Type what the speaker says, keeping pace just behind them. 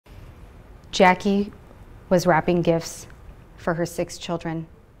Jackie was wrapping gifts for her 6 children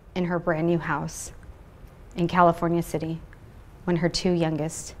in her brand new house in California City when her 2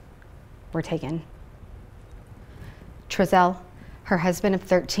 youngest were taken. Trezell, her husband of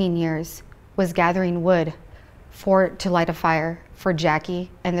 13 years, was gathering wood to light a fire for Jackie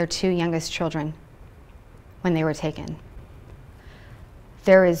and their 2 youngest children when they were taken.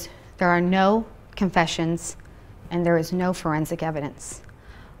 There are no confessions and there is no forensic evidence.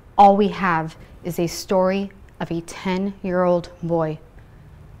 All we have is a story of a 10-year-old boy,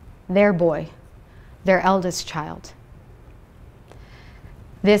 their eldest child.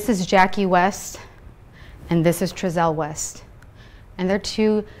 This is Jackie West and this is Trezell West. And their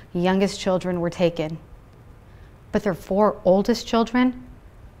 2 youngest children were taken. But their 4 oldest children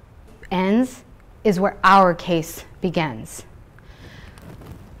is where our case begins.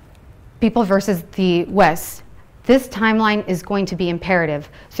 People versus the West. This timeline is going to be imperative.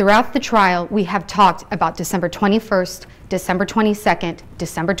 Throughout the trial, we have talked about December 21st, December 22nd,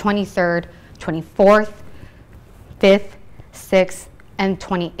 December 23rd, 24th, 5th, 6th, and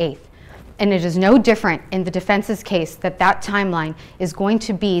 28th. And it is no different in the defense's case that timeline is going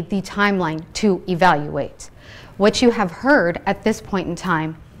to be the timeline to evaluate. What you have heard at this point in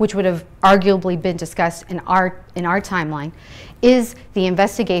time, which would have arguably been discussed in our timeline, is the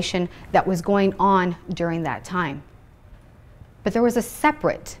investigation that was going on during that time. But there was a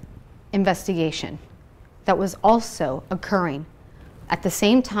separate investigation that was also occurring at the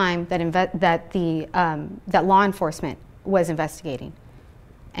same time that law enforcement was investigating,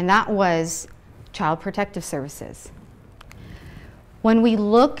 and that was Child Protective Services. When we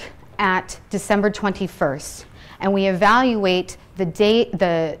look at December 21st and we evaluate the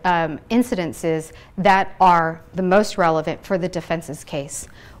incidences that are the most relevant for the defense's case,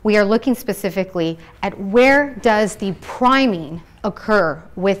 we are looking specifically at where does the priming occur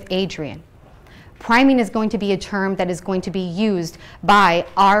with Adrian. Priming is going to be a term that is going to be used by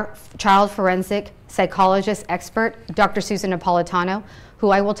our child forensic psychologist expert, Dr. Susan Napolitano, who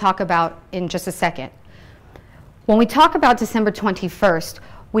I will talk about in just a second. When we talk about December 21st,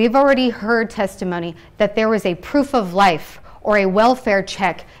 we've already heard testimony that there was a proof of life or a welfare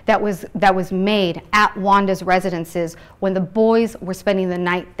check that was made at Wanda's residences when the boys were spending the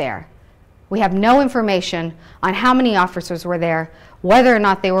night there. We have no information on how many officers were there, whether or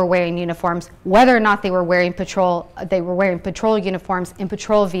not they were wearing uniforms, whether or not they were wearing patrol uniforms in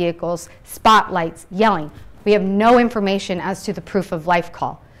patrol vehicles, spotlights, yelling. We have no information as to the proof of life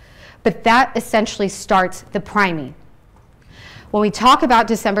call. But that essentially starts the priming. When we talk about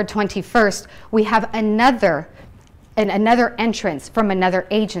December 21st, we have another entrance from another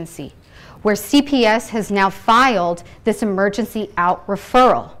agency where CPS has now filed this emergency out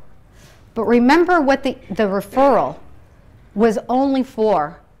referral. But remember what the referral was only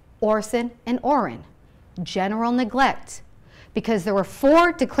for Orson and Orrin, general neglect, because there were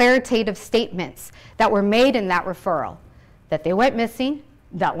 4 declarative statements that were made in that referral, that they went missing,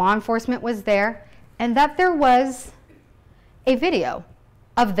 that law enforcement was there, and that there was a video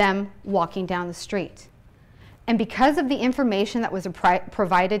of them walking down the street. And because of the information that was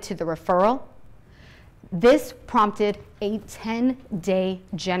provided to the referral, this prompted a 10-day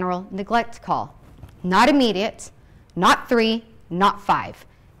general neglect call. Not immediate, not 3, not 5,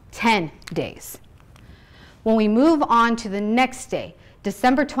 10 days. When we move on to the next day,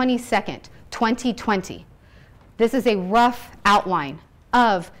 December 22nd, 2020, this is a rough outline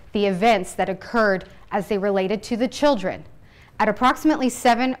of the events that occurred as they related to the children. At approximately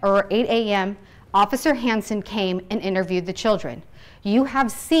 7 or 8 a.m., Officer Hansen came and interviewed the children. You have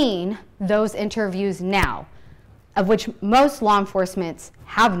seen those interviews now, of which most law enforcement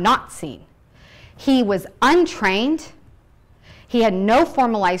have not seen. He was untrained. He had no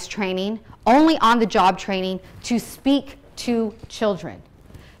formalized training, only on-the-job training to speak to children.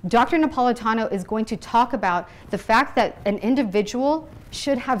 Dr. Napolitano is going to talk about the fact that an individual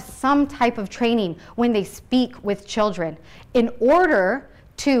should have some type of training when they speak with children in order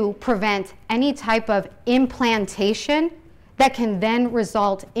to prevent any type of implantation that can then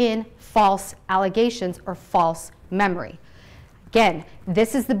result in false allegations or false memory. Again,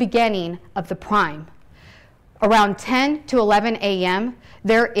 this is the beginning of the prime. Around 10 to 11 a.m.,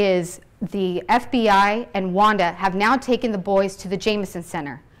 the FBI and Wanda have now taken the boys to the Jameson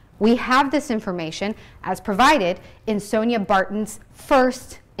Center. We have this information as provided in Sonia Barton's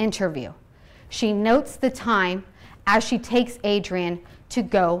first interview. She notes the time as she takes Adrian to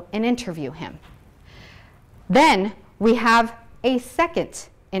go and interview him. Then we have a second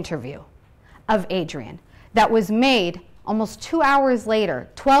interview of Adrian that was made almost 2 hours later,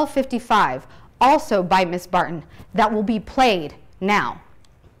 12:55, also by Miss Barton, that will be played now.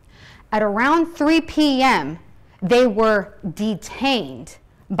 At around 3 p.m., they were detained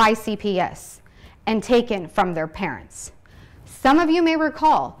by CPS and taken from their parents. Some of you may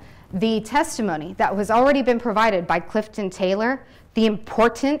recall the testimony that was already been provided by Clifton Taylor, the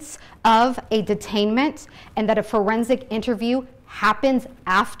importance of a detainment and that a forensic interview happens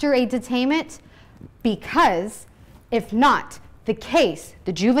after a detainment, because if not, the case,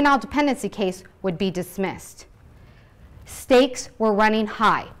 the juvenile dependency case, would be dismissed. Stakes were running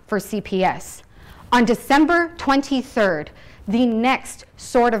high for CPS. On December 23rd, the next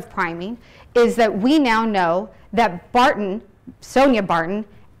sort of priming is that we now know that Sonia Barton,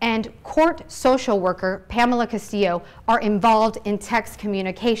 and court social worker Pamela Castillo are involved in text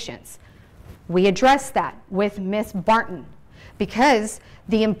communications. We addressed that with Miss Barton because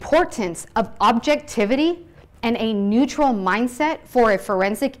the importance of objectivity and a neutral mindset for a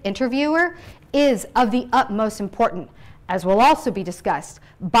forensic interviewer is of the utmost importance, as will also be discussed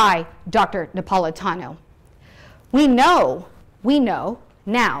by Dr. Napolitano. We know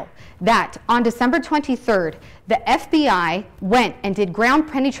now that on December 23rd, the FBI went and did ground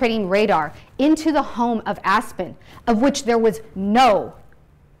penetrating radar into the home of Aspen, of which there was no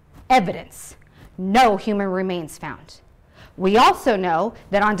evidence, no human remains found. We also know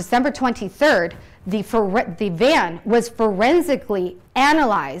that on December 23rd, the van was forensically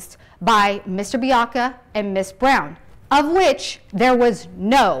analyzed by Mr. Bianca and Miss Brown, of which there was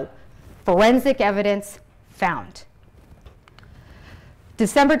no forensic evidence found.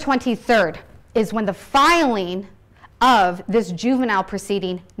 December 23rd is when the filing of this juvenile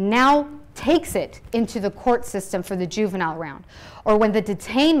proceeding now takes it into the court system for the juvenile round, or when the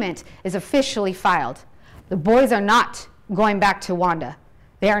detainment is officially filed. The boys are not going back to Wanda.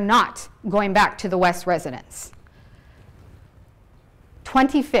 They are not going back to the West residence.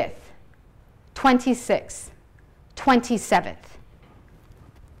 25th, 26th, 27th.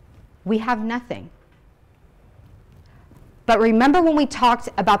 We have nothing. But remember when we talked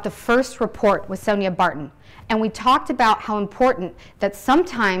about the first report with Sonia Barton, and we talked about how important that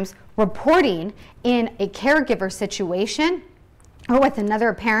sometimes reporting in a caregiver situation or with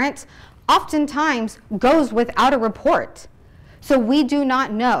another parent oftentimes goes without a report. So we do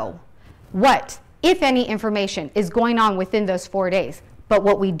not know what, if any, information is going on within those 4 days. But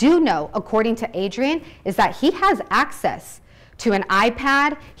what we do know, according to Adrian, is that he has access to an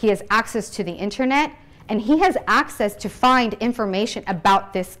iPad, he has access to the internet, and he has access to find information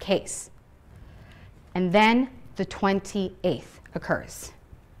about this case. And then the 28th occurs.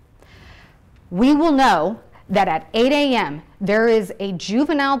 We will know that at 8 a.m. there is a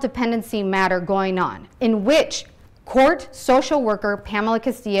juvenile dependency matter going on in which court social worker Pamela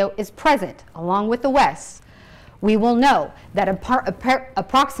Castillo is present along with the Wests. We will know that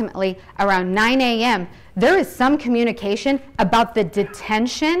approximately around 9 a.m. there is some communication about the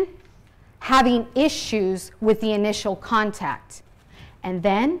detention having issues with the initial contact. And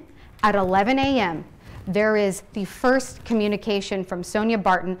then at 11 a.m. there is the first communication from Sonia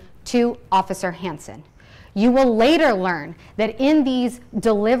Barton to Officer Hansen. You will later learn that in these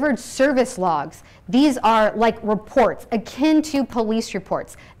delivered service logs, these are like reports akin to police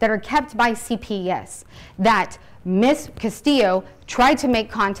reports that are kept by CPS, that Miss Castillo tried to make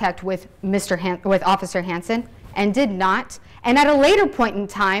contact with Officer Hansen and did not, and at a later point in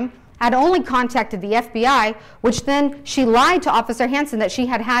time had only contacted the FBI, which then she lied to Officer Hansen that she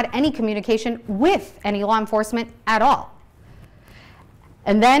had had any communication with any law enforcement at all.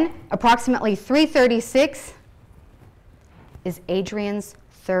 And then approximately 3:36 is Adrian's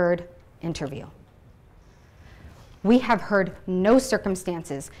third interview. We have heard no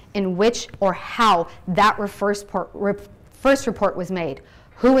circumstances in which or how that first report was made.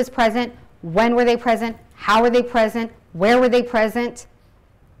 Who was present? When were they present? How were they present? Where were they present?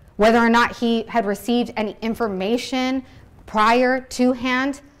 Whether or not he had received any information prior to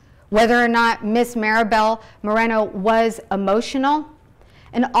hand, whether or not Miss Maribel Moreno was emotional.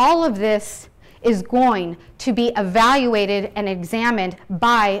 And all of this is going to be evaluated and examined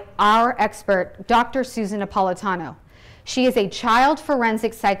by our expert, Dr. Susan Napolitano. She is a child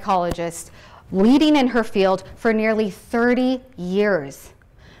forensic psychologist leading in her field for nearly 30 years.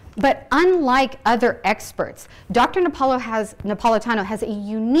 But unlike other experts, Dr. Napolitano has a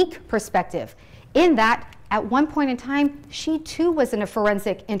unique perspective in that at one point in time, she too was a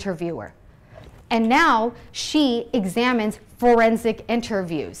forensic interviewer. And now she examines forensic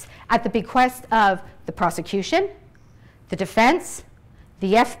interviews at the bequest of the prosecution, the defense,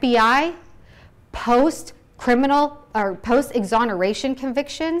 the FBI, post-criminal or post-exoneration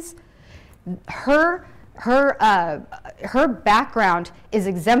convictions. Her background is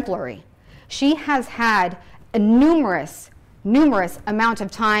exemplary. She has had numerous numerous amount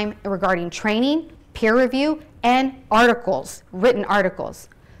of time regarding training, peer review, and articles, written articles.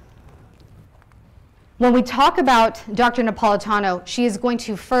 When we talk about Dr. Napolitano, she is going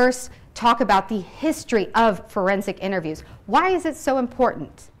to first talk about the history of forensic interviews. Why is it so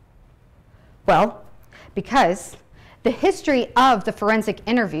important? Well, because the history of the forensic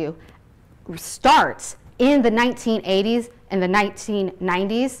interview starts in the 1980s and the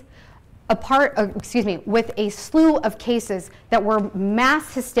 1990s, with a slew of cases that were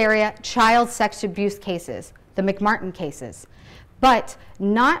mass hysteria, child sex abuse cases, the McMartin cases. But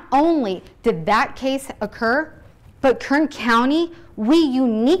not only did that case occur, but Kern County, we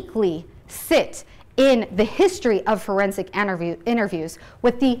uniquely sit in the history of forensic interviews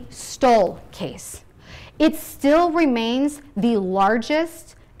with the Stoll case. It still remains the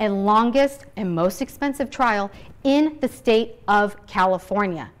largest and longest and most expensive trial in the state of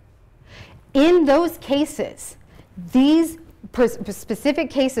California. In those cases, these specific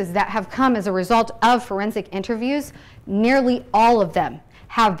cases that have come as a result of forensic interviews, nearly all of them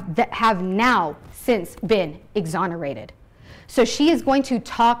have now since been exonerated. So she is going to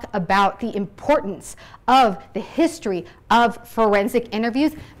talk about the importance of the history of forensic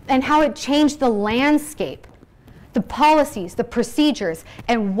interviews and how it changed the landscape, the policies, the procedures,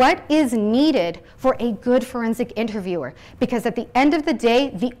 and what is needed for a good forensic interviewer. Because at the end of the day,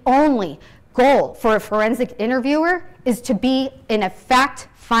 the only goal for a forensic interviewer is to be in a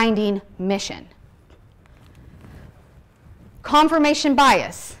fact-finding mission. Confirmation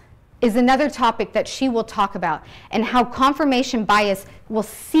bias is another topic that she will talk about, and how confirmation bias will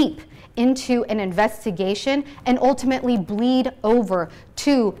seep into an investigation and ultimately bleed over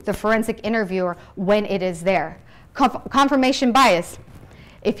to the forensic interviewer when it is there. Confirmation bias,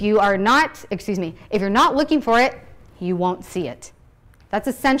 if you're not looking for it, you won't see it. That's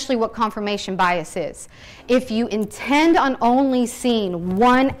essentially what confirmation bias is. If you intend on only seeing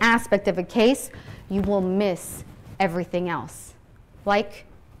one aspect of a case, you will miss everything else, like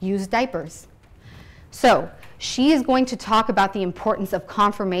used diapers. So she is going to talk about the importance of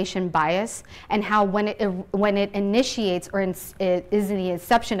confirmation bias and how when it initiates or is the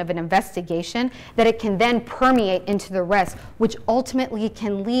inception of an investigation, that it can then permeate into the rest, which ultimately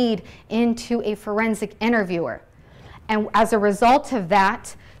can lead into a forensic interviewer. And as a result of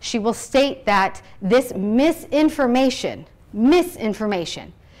that, she will state that this misinformation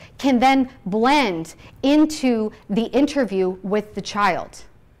can then blend into the interview with the child.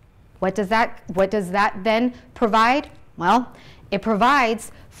 What does that then provide? Well, it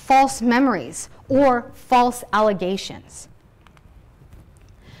provides false memories or false allegations.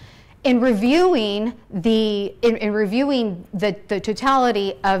 In reviewing the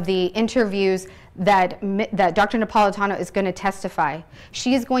totality of the interviews that Dr. Napolitano is going to testify,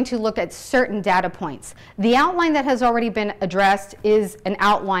 she is going to look at certain data points. The outline that has already been addressed is an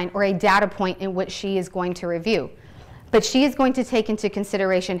outline or a data point in which she is going to review. But she is going to take into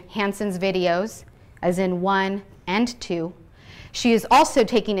consideration Hanson's videos, as in 1 and 2. She is also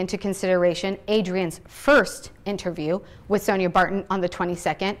taking into consideration Adrian's first interview with Sonia Barton on the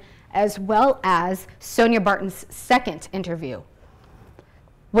 22nd, as well as Sonia Barton's second interview.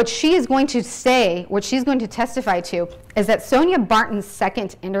 What she is going to say, what she's going to testify to, is that Sonia Barton's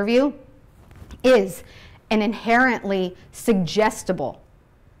second interview is an inherently suggestible,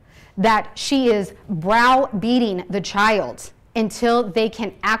 that she is browbeating the child until they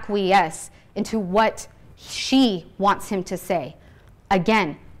can acquiesce into what she wants him to say.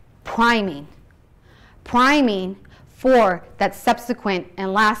 Again, priming for that subsequent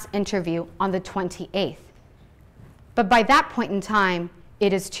and last interview on the 28th. But by that point in time,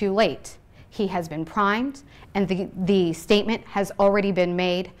 it is too late. He has been primed, and the statement has already been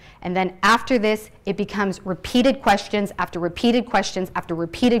made. And then after this, it becomes repeated questions after repeated questions after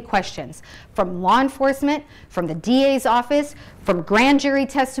repeated questions from law enforcement, from the DA's office, from grand jury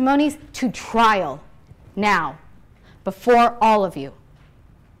testimonies to trial now, before all of you.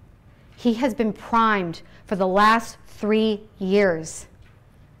 He has been primed for the last 3 years.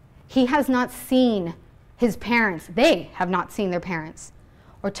 He has not seen his parents. They have not seen their parents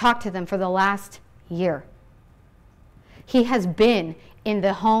or talked to them for the last year. He has been in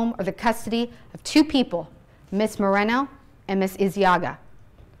the home or the custody of 2 people, Miss Moreno and Miss Iziaga.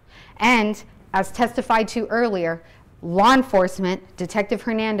 And as testified to earlier, law enforcement, Detective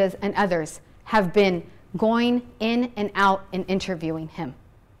Hernandez and others have been going in and out and interviewing him.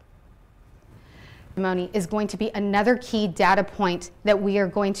 Testimony is going to be another key data point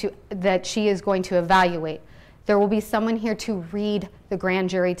that she is going to evaluate. There will be someone here to read the grand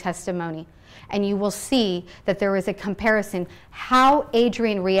jury testimony, and you will see that there is a comparison how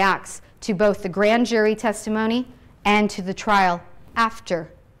Adrian reacts to both the grand jury testimony and to the trial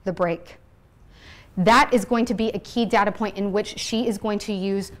after the break. That is going to be a key data point in which she is going to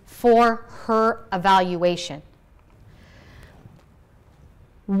use for her evaluation.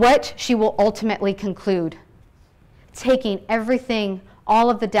 What she will ultimately conclude, taking everything, all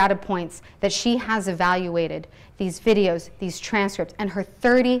of the data points that she has evaluated, these videos, these transcripts, and her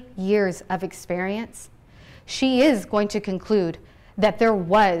 30 years of experience, she is going to conclude that there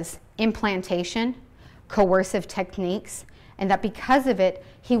was implantation, coercive techniques, and that because of it,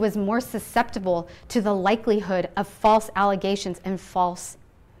 he was more susceptible to the likelihood of false allegations and false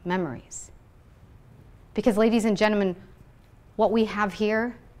memories. Because, ladies and gentlemen, what we have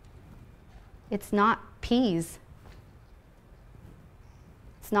here, it's not peas.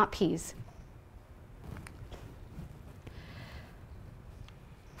 It's not peas.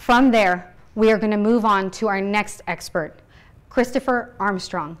 From there, we are going to move on to our next expert, Christopher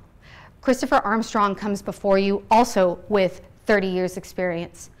Armstrong. Christopher Armstrong comes before you also with 30 years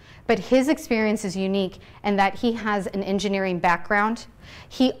experience, but his experience is unique in that he has an engineering background.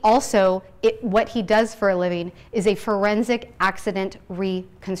 He also, what he does for a living is a forensic accident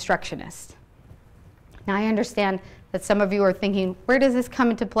reconstructionist. Now I understand that some of you are thinking, where does this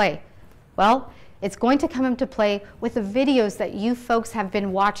come into play? Well, it's going to come into play with the videos that you folks have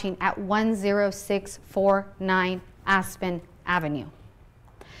been watching at 10649 Aspen Avenue.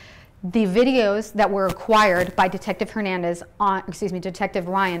 The videos that were acquired by Detective Detective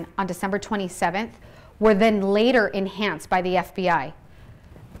Ryan on December 27th were then later enhanced by the FBI.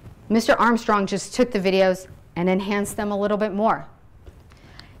 Mr. Armstrong just took the videos and enhanced them a little bit more.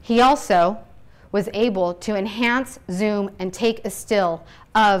 He also was able to enhance, zoom, and take a still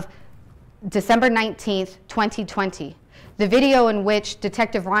of December 19th, 2020. The video in which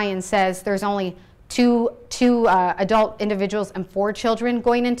Detective Ryan says there's only two adult individuals and 4 children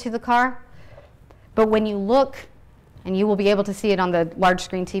going into the car. But when you look, and you will be able to see it on the large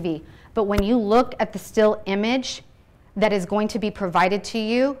screen TV, but when you look at the still image that is going to be provided to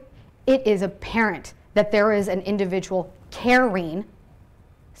you, it is apparent that there is an individual carrying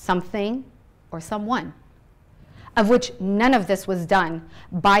something or someone, of which none of this was done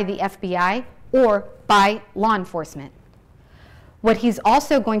by the FBI or by law enforcement. What he's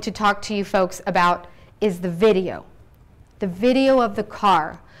also going to talk to you folks about is the video of the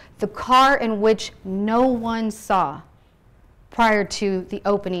car in which no one saw prior to the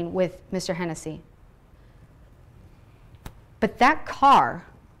opening with Mr. Hennessy. But that car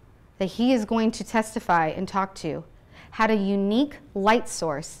that he is going to testify and talk to had a unique light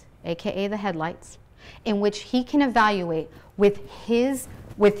source, aka the headlights, in which he can evaluate with his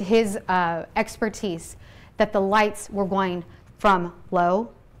expertise that the lights were going from low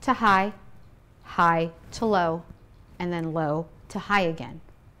to high, high to low, and then low to high again,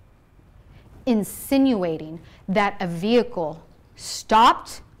 insinuating that a vehicle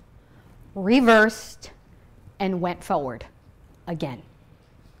stopped, reversed, and went forward again.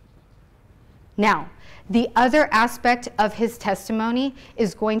 Now, the other aspect of his testimony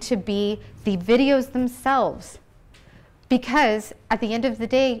is going to be the videos themselves, because at the end of the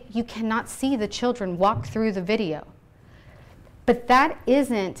day, you cannot see the children walk through the video. But that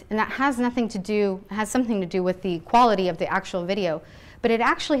isn't, and that has nothing to do, has something to do with the quality of the actual video, but it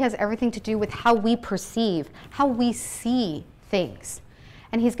actually has everything to do with how we perceive, how we see things.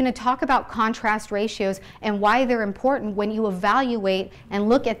 And he's going to talk about contrast ratios and why they're important when you evaluate and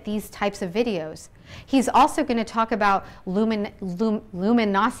look at these types of videos. He's also going to talk about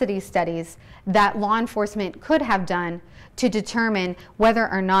luminosity studies that law enforcement could have done to determine whether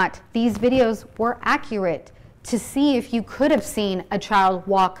or not these videos were accurate, to see if you could have seen a child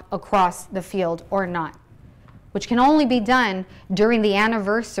walk across the field or not, which can only be done during the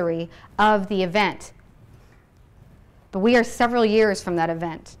anniversary of the event. But we are several years from that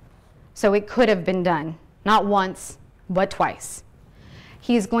event, so it could have been done, not once, but twice.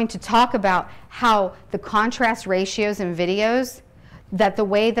 He is going to talk about how the contrast ratios in videos, that the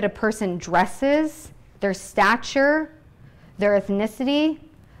way that a person dresses, their stature, their ethnicity,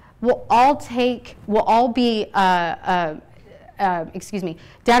 will all be data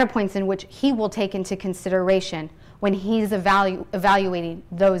points in which he will take into consideration when he's evaluating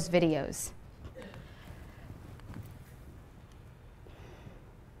those videos.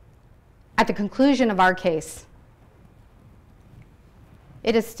 At the conclusion of our case,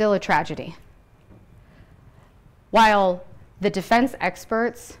 it is still a tragedy. While the defense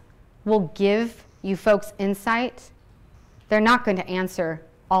experts will give you folks insight, they're not going to answer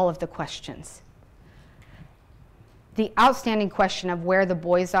all of the questions. The outstanding question of where the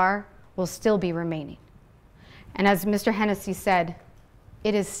boys are will still be remaining. And as Mr. Hennessy said,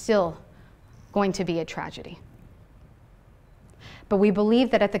 it is still going to be a tragedy. But we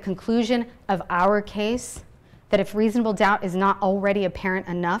believe that at the conclusion of our case, that if reasonable doubt is not already apparent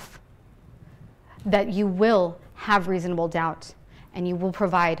enough, that you will have reasonable doubt and you will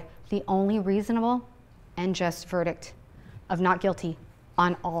provide the only reasonable and just verdict of not guilty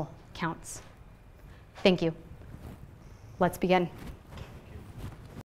on all counts. Thank you. Let's begin.